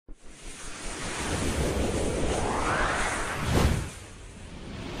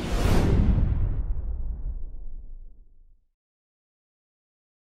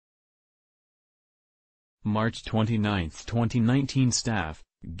March 29, 2019 Staff,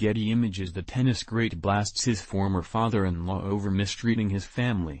 Getty Images. The tennis great blasts his former father-in-law over mistreating his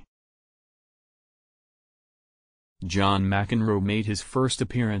family. John McEnroe made his first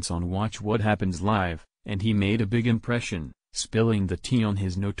appearance on Watch What Happens Live, and he made a big impression, spilling the tea on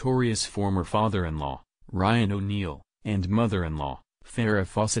his notorious former father-in-law, Ryan O'Neal, and mother-in-law, Farrah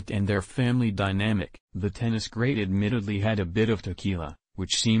Fawcett, and their family dynamic. The tennis great admittedly had a bit of tequila,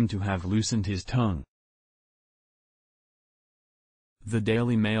 which seemed to have loosened his tongue. The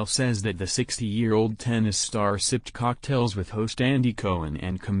Daily Mail says that the 60-year-old tennis star sipped cocktails with host Andy Cohen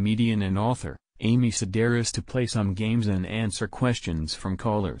and comedian and author Amy Sedaris to play some games and answer questions from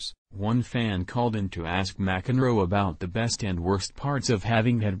callers. One fan called in to ask McEnroe about the best and worst parts of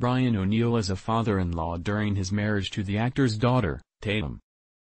having had Ryan O'Neal as a father-in-law during his marriage to the actor's daughter, Tatum.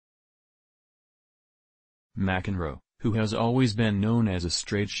 McEnroe, who has always been known as a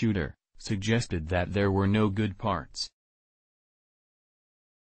straight shooter, suggested that there were no good parts.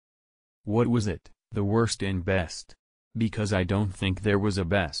 What was it, the worst and best? Because I don't think there was a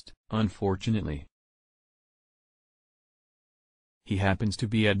best, unfortunately. He happens to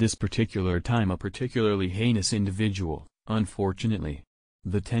be at this particular time a particularly heinous individual, unfortunately.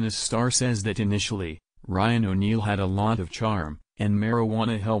 The tennis star says that initially, Ryan O'Neal had a lot of charm, and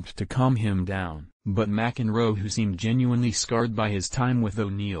marijuana helped to calm him down. But McEnroe, who seemed genuinely scarred by his time with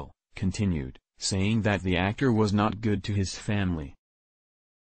O'Neal, continued, saying that the actor was not good to his family.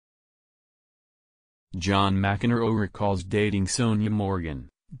 John McEnroe recalls dating Sonia Morgan.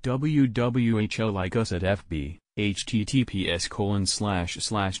 WWHL. Like us at FB,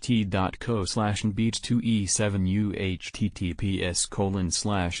 https://t.co/nbeats2e7u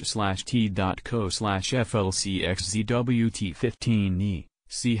https://t.co/flcxzwt15e.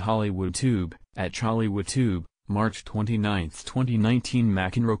 See HollywoodTube, at ChollywoodTube. March 29, 2019.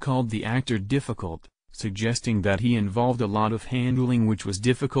 McEnroe called the actor difficult, suggesting that he involved a lot of handling which was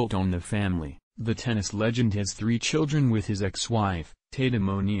difficult on the family. The tennis legend has 3 children with his ex-wife, Tatum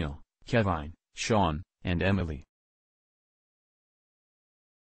O'Neal, Kevin, Sean, and Emily.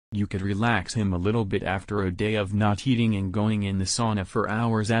 You could relax him a little bit after a day of not eating and going in the sauna for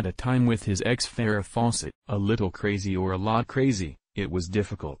hours at a time with his ex Farrah Fawcett. A little crazy or a lot crazy, it was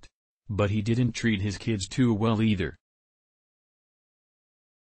difficult. But he didn't treat his kids too well either.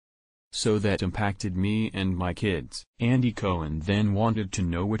 So that impacted me and my kids. Andy Cohen then wanted to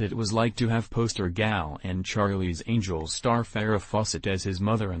know what it was like to have poster gal and Charlie's Angels star Farrah Fawcett as his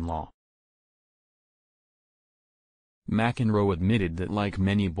mother-in-law. McEnroe admitted that like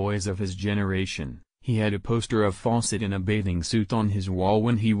many boys of his generation, he had a poster of Fawcett in a bathing suit on his wall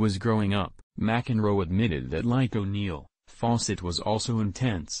when he was growing up. McEnroe admitted that like O'Neal, Fawcett was also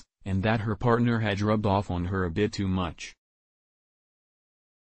intense, and that her partner had rubbed off on her a bit too much.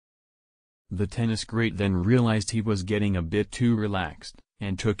 The tennis great then realized he was getting a bit too relaxed,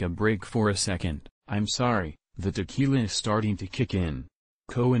 and took a break for a second. I'm sorry, the tequila is starting to kick in.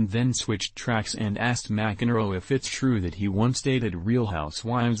 Cohen then switched tracks and asked McEnroe if it's true that he once dated Real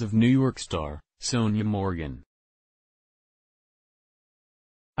Housewives of New York star, Sonia Morgan.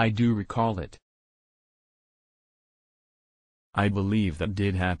 I do recall it. I believe that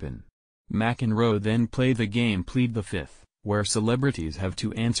did happen. McEnroe then played the game Plead the Fifth, where celebrities have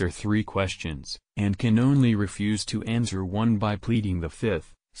to answer 3 questions, and can only refuse to answer one by pleading the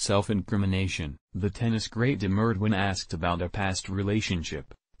fifth, self-incrimination. The tennis great demurred when asked about a past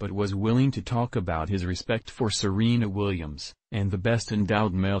relationship, but was willing to talk about his respect for Serena Williams, and the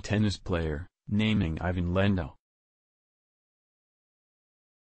best-endowed male tennis player, naming Ivan Lendl.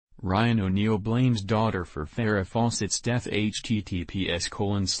 Ryan O'Neal blames daughter for Farrah Fawcett's death.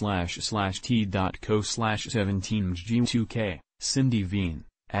 https://t.co/17mg2k. Cindy Veen,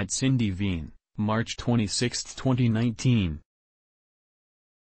 at Cindy Veen, March 26, 2019.